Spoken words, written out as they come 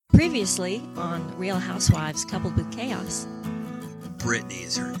Previously on Real Housewives Coupled with Chaos. Brittany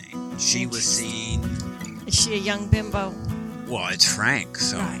is her name. She was seen... Is she a young bimbo? Well, it's Frank,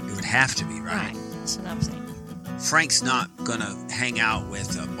 so Right. it would have to be, right? That's what I'm saying. Frank's not going to hang out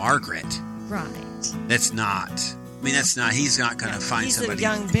with Margaret. Right. That's not... I mean, that's not... He's not going to find He's somebody... a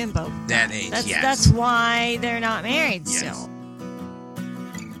young bimbo. that age, yes. That's why they're not married Yes. still.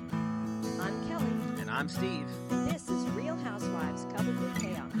 I'm Kelly. And I'm Steve. This is Real Housewives Coupled with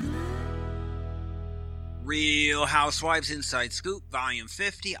Chaos. Real Housewives Inside Scoop, Volume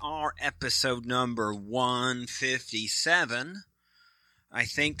 50, our episode number 157. I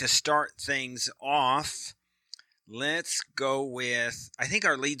think to start things off, let's go with... I think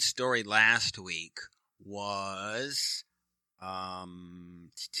our lead story last week was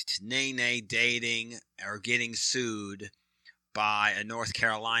Nene dating or getting sued by a North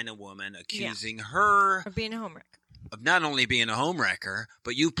Carolina woman accusing her Or being a homewrecker. of not only being a homewrecker,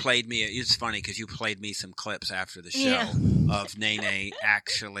 but you played me... It's funny because you played me some clips after the show Yeah. of Nene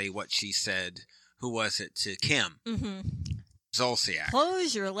actually what she said. Who was it? To Kim Mm-hmm. Zolciak.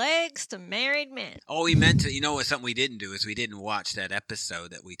 Close your legs to married men. Oh, we meant to... You know what? Something we didn't do is we didn't watch that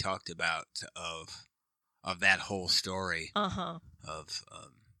episode that we talked about of that whole story Uh-huh. of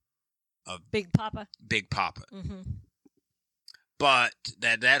Big Papa. Big Papa. Mm-hmm. But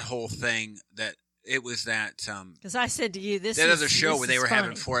that whole thing that it was that Because I said to you, this that is other show this where they is were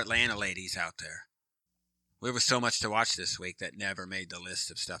having funny. 4 Atlanta ladies out there. There was so much to watch this week that never made the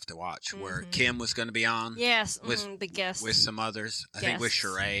list of stuff to watch. Where Mhm. Kim was going to be on Yes, with- the guest. with some others. I think with Yes.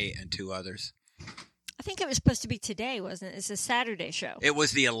 Sheree and 2 others. I think it was supposed to be today, wasn't it? It's a Saturday show. It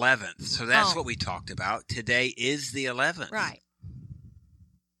was the 11th, so that's Oh. what we talked about. Today is the 11th. Right.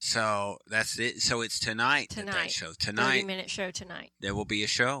 So that's it. So it's tonight. That show. Tonight 30-minute show tonight. there will be a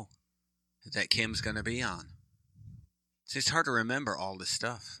show that Kim's going to be on. So it's hard to remember all this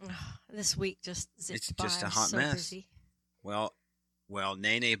stuff. This week just zipped It's by. just a I was hot so mess. busy. Well,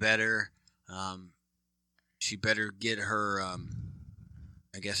 Nene better. She better get her.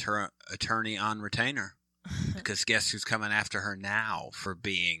 I guess her attorney on retainer, because guess who's coming after her now for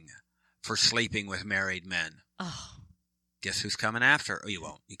sleeping with married men? Oh, Guess who's coming after her? Oh, you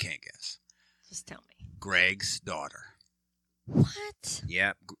won't. You can't guess. just tell me. Greg's daughter. What?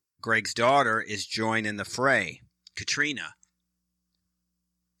 Yep. Greg's daughter is joining the fray, Katrina,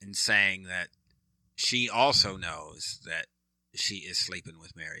 and saying that she also knows that she is sleeping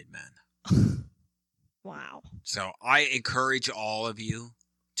with married men. Wow. So I encourage all of you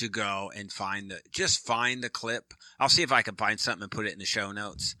to go and find the clip. I'll see if I can find something and put it in the show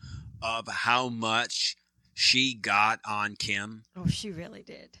notes of how much she got on Kim Oh, she really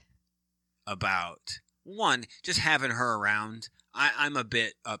did. about, one, just having her around. I'm a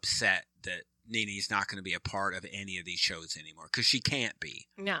bit upset that Nene's not going to be a part of any of these shows anymore because she can't be.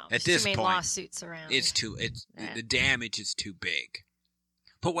 No. At she this made point, lawsuits around. The damage is too big.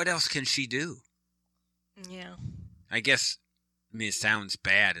 But what else can she do? Yeah. I guess, it sounds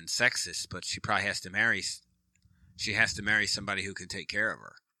bad and sexist, but she probably has to marry. She has to marry somebody who can take care of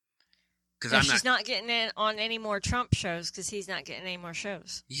her. Because She's not getting in on any more Trump shows because he's not getting any more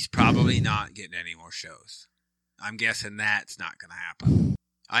shows. He's probably not getting any more shows. I'm guessing that's not going to happen.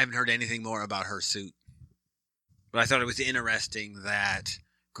 I haven't heard anything more about her suit, but I thought it was interesting that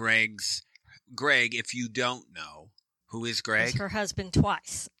Greg, if you don't know, who is Greg? Was her husband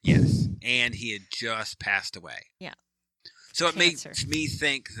twice. Yes, and he had just passed away. Yeah. So it Cancer. makes me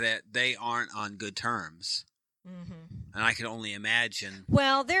think that they aren't on good terms. Mm-hmm. And I can only imagine.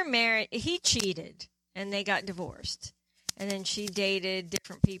 Well, they're married. He cheated, and they got divorced. And then she dated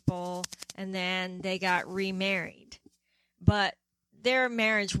different people, and then they got remarried. But their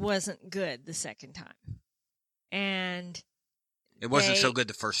marriage wasn't good the second time. And It wasn't so good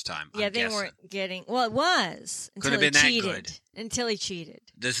the first time. yeah, I'm they guessing. weren't getting. Well, it was until Could have he been that cheated. good. Until he cheated.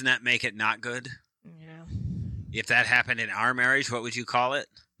 Doesn't that make it not good? Yeah. If that happened in our marriage, what would you call it?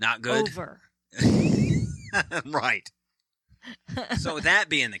 Not good? Over. Right. So with that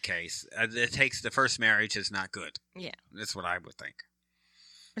being the case, it takes the first marriage is not good. Yeah. That's what I would think.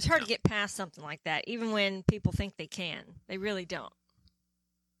 It's hard to get past something like that, even when people think they can. They really don't.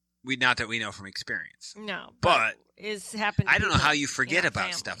 Not that we know from experience. No. But it's happened to I don't know people how you forget in our about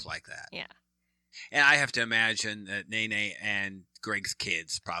family. stuff like that. Yeah. And I have to imagine that Nene and Greg's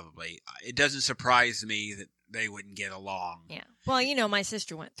kids probably, it doesn't surprise me that they wouldn't get along. Yeah. Well, my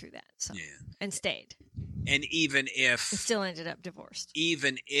sister went through that, so Yeah. and stayed. And even if And still ended up divorced.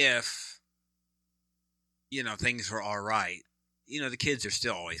 Things were all right, the kids are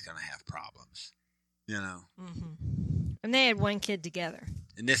still always going to have problems, Mm-hmm. And they had one kid together.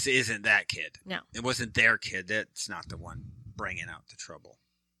 And this isn't that kid. No. It wasn't their kid. That's not the one bringing out the trouble.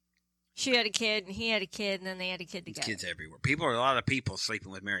 She had a kid, and he had a kid, and then they had a kid together. Kids everywhere. A lot of people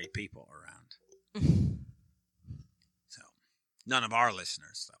sleeping with married people around. So, none of our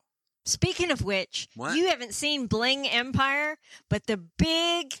listeners, though. Speaking of which, What? You haven't seen Bling Empire, but the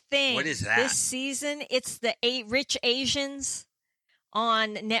big thing What is that? this season, it's the 8 Rich Asians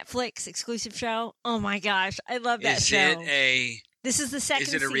on Netflix exclusive show. Oh my gosh, I love that show. This is the second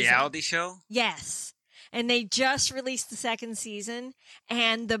season. Is it a reality show? Yes. And they just released the second season,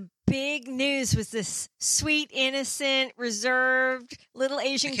 and the big news was this sweet, innocent, reserved little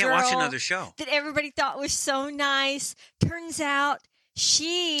Asian girl. I can't watch another show. That everybody thought was so nice. Turns out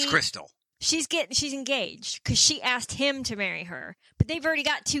it's Crystal. She's engaged because she asked him to marry her. But they've already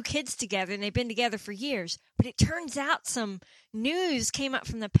got 2 kids together, and they've been together for years. But it turns out some news came up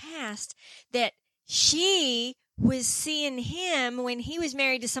from the past that she was seeing him when he was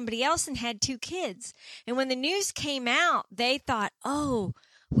married to somebody else and had 2 kids. And when the news came out, they thought, oh,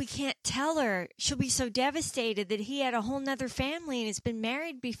 we can't tell her. She'll be so devastated that he had a whole nother family and has been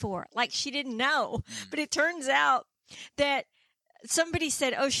married before. Like she didn't know. But it turns out that somebody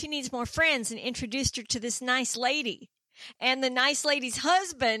said, oh, she needs more friends, and introduced her to this nice lady. And the nice lady's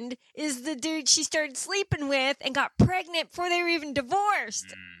husband is the dude she started sleeping with and got pregnant before they were even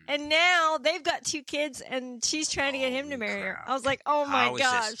divorced. And now they've got 2 kids, and she's trying to get him to marry her. I was like, oh my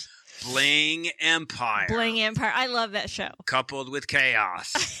gosh. Bling Empire. Bling Empire. I love that show. Coupled with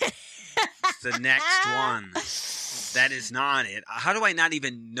Chaos. It's the next one. That is not it. How do I not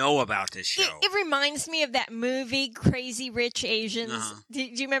even know about this show? It reminds me of that movie, Crazy Rich Asians. Do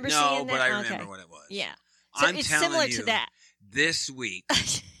you remember seeing that? No, but I remember what it was. Yeah. So it's similar to that. This week,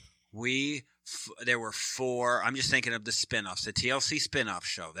 there were 4. I'm just thinking of the spinoffs, the TLC spinoff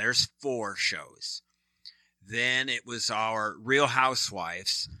show. There's 4 shows. Then it was our Real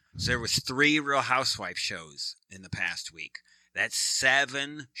Housewives. So there was 3 Real Housewives shows in the past week. That's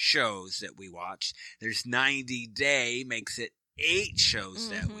 7 shows that we watched. There's 90 Day, makes it 8 shows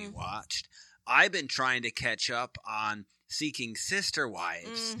that we watched. I've been trying to catch up on Seeking Sister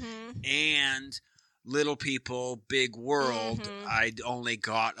Wives and Little People, Big World. I only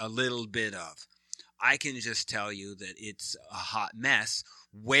got a little bit of. I can just tell you that it's a hot mess.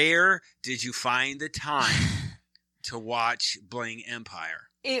 Where did you find the time to watch Bling Empire?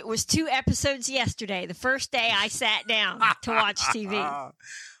 It was 2 episodes yesterday, the first day I sat down to watch TV.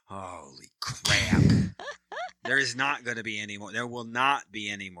 Holy crap. There is not going to be any more. There will not be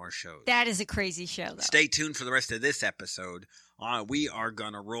any more shows. That is a crazy show, though. Stay tuned for the rest of this episode. We are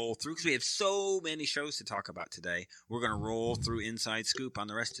going to roll through, because we have so many shows to talk about today. We're going to roll through Inside Scoop on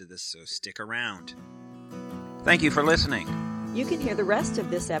the rest of this, so stick around. Thank you for listening. You can hear the rest of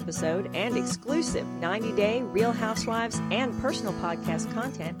this episode and exclusive 90-day Real Housewives and personal podcast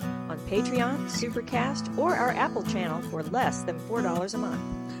content on Patreon, Supercast, or our Apple channel for less than $4 a month.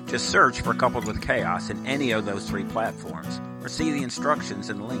 Just search for Coupled with Chaos in any of those 3 platforms, or see the instructions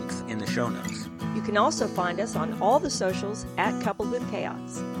and links in the show notes. You can also find us on all the socials at Coupled with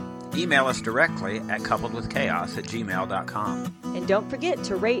Chaos. Email us directly at coupledwithchaos@gmail.com. And don't forget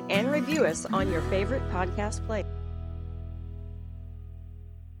to rate and review us on your favorite podcast player.